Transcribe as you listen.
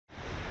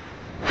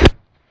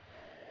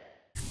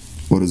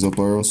What is up,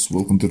 pyros?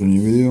 Welcome to the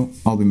new video.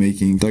 I'll be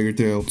making tiger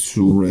tail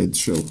to red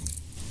shell.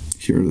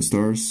 Here are the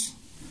stars.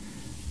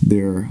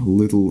 They're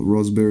little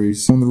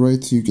raspberries. On the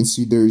right you can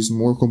see there is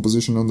more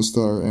composition on the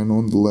star, and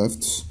on the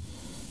left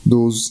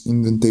those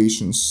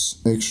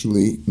indentations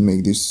actually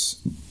make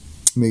this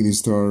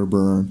star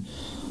burn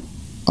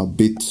a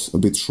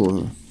bit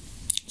shorter.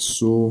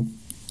 So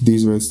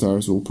these red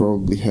stars will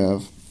probably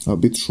have a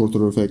bit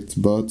shorter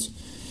effect, but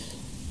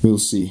we'll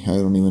see. I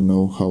don't even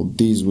know how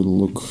these will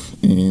look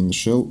in the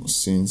shell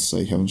since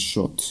I haven't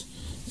shot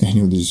any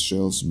of these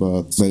shells,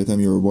 but by the time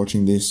you're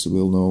watching this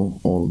we'll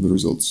know all of the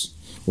results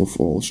of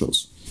all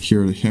shells.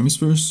 Here are the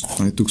hemispheres.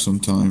 I took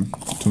some time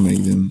to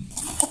make them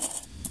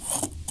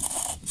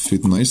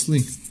fit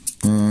nicely,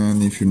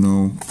 and if you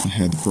know, I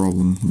had a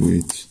problem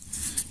with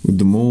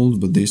the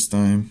mold, but this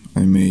time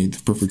I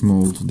made perfect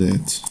mold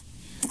that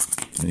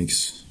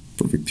makes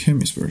perfect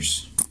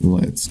hemispheres.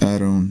 Let's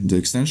add on the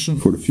extension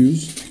for the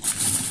fuse.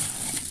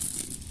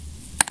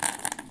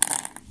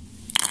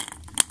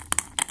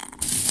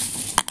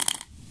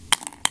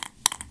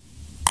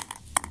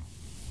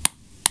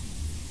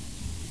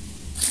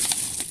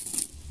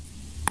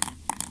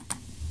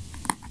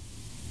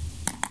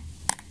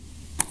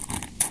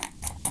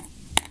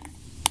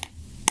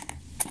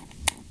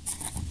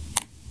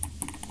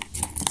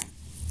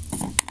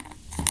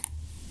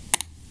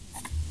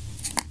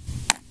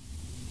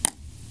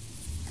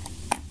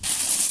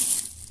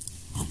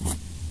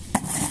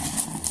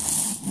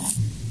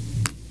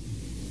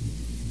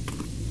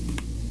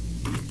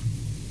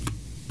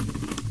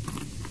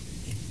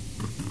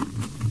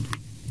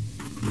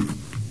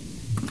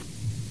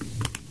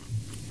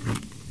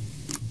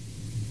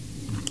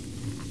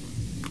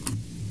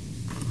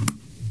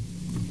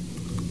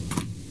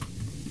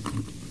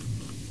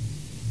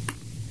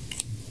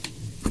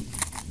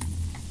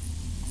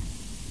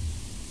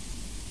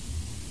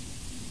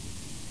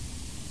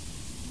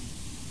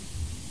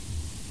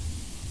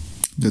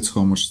 That's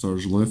how much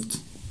stars left,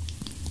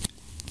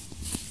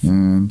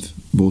 and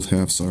both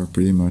halves are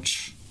pretty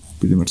much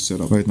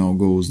set up. Right now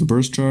goes the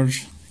burst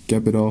charge,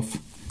 cap it off,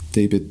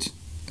 tape it,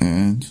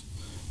 and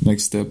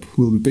next step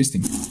will be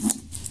pasting.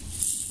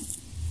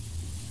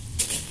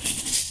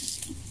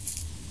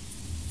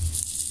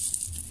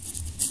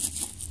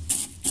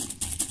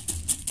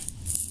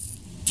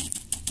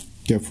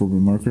 Cap for the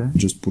marker,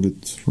 just put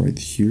it right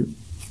here,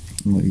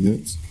 like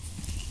that,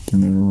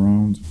 turn it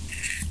around.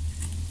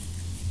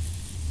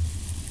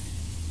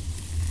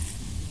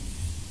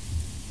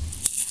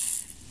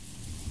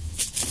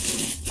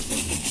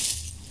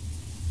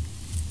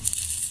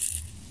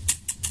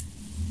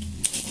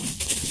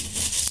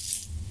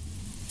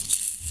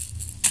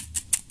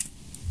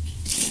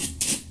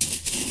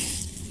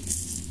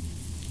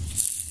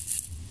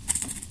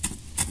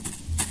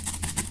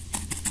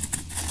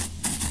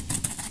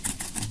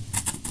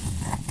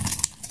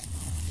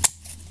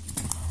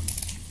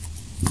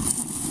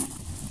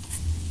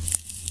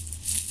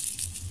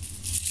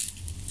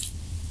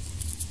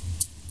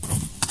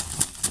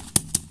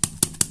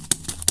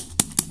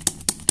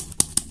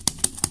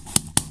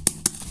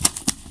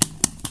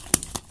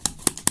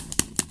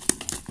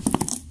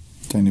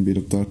 Tiny bit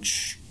of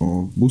touch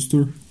of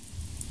booster,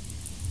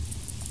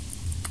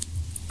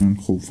 and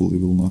hopefully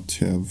will not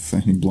have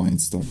any blind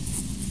stuff.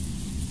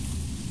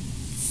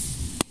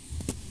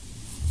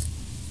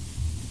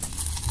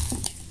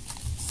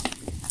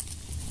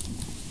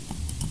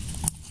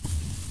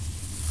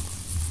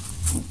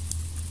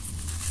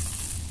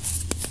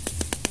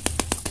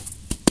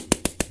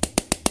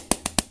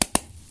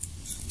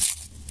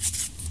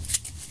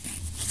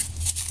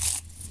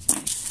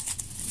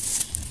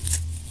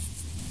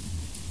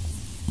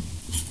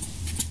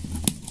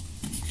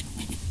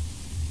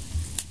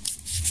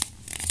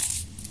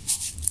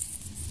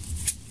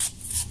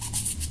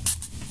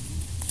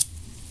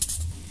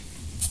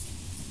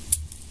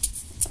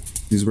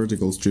 These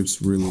vertical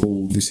strips really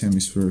hold these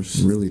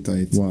hemispheres really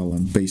tight while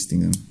I'm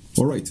pasting them.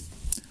 Alright,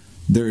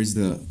 there is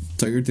the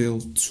tiger tail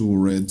to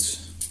red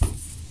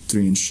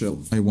 3-inch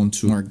shell. I want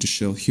to mark the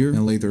shell here,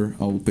 and later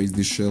I'll paste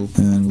this shell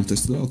and we'll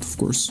test it out, of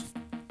course.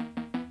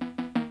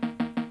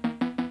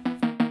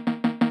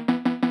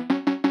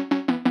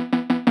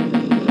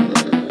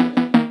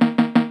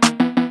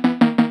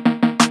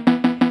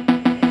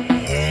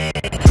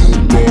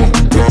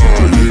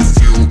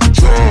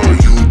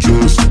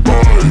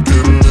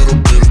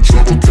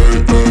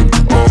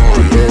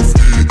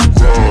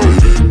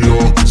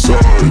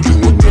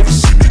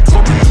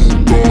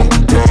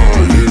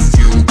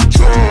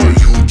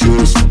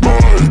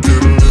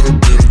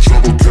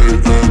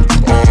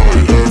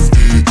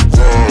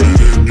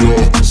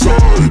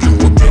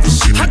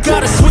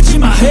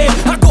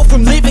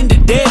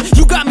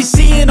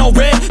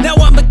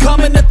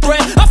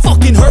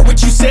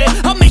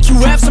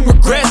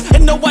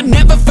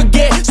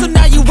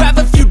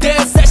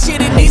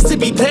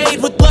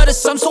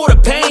 Some sort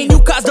of pain, you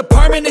caused a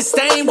permanent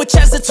stain, which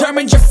has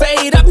determined your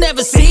fate. I've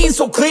never seen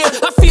so clear,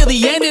 I feel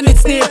the end and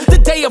it's near. The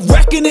day of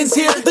reckoning's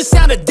here, the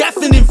sound of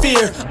deafening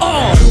fear.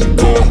 You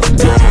gon'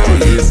 die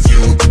if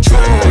you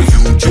try,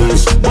 you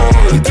just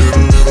might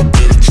get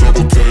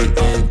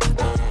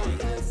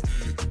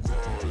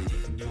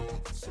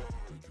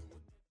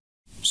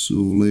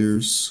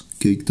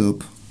caked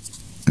up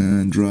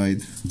and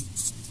dried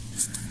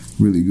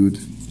really good,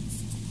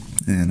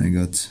 and I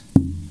got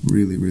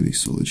really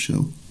solid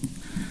shell.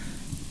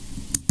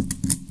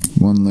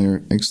 One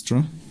layer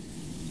extra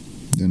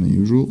than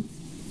usual.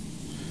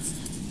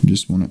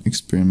 Just want to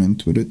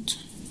experiment with it,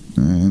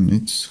 and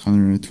it's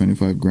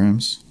 125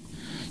 grams,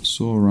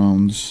 so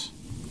around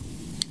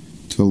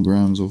 12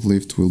 grams of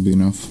lift will be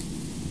enough.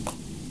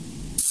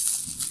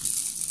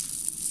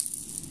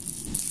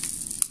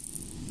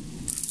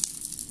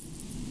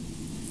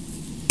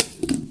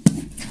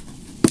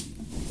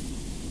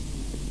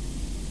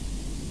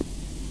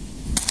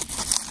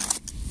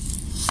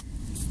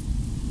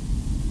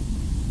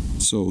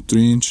 So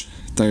 3-inch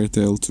tire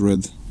tail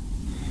thread,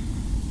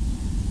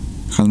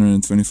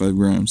 125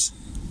 grams.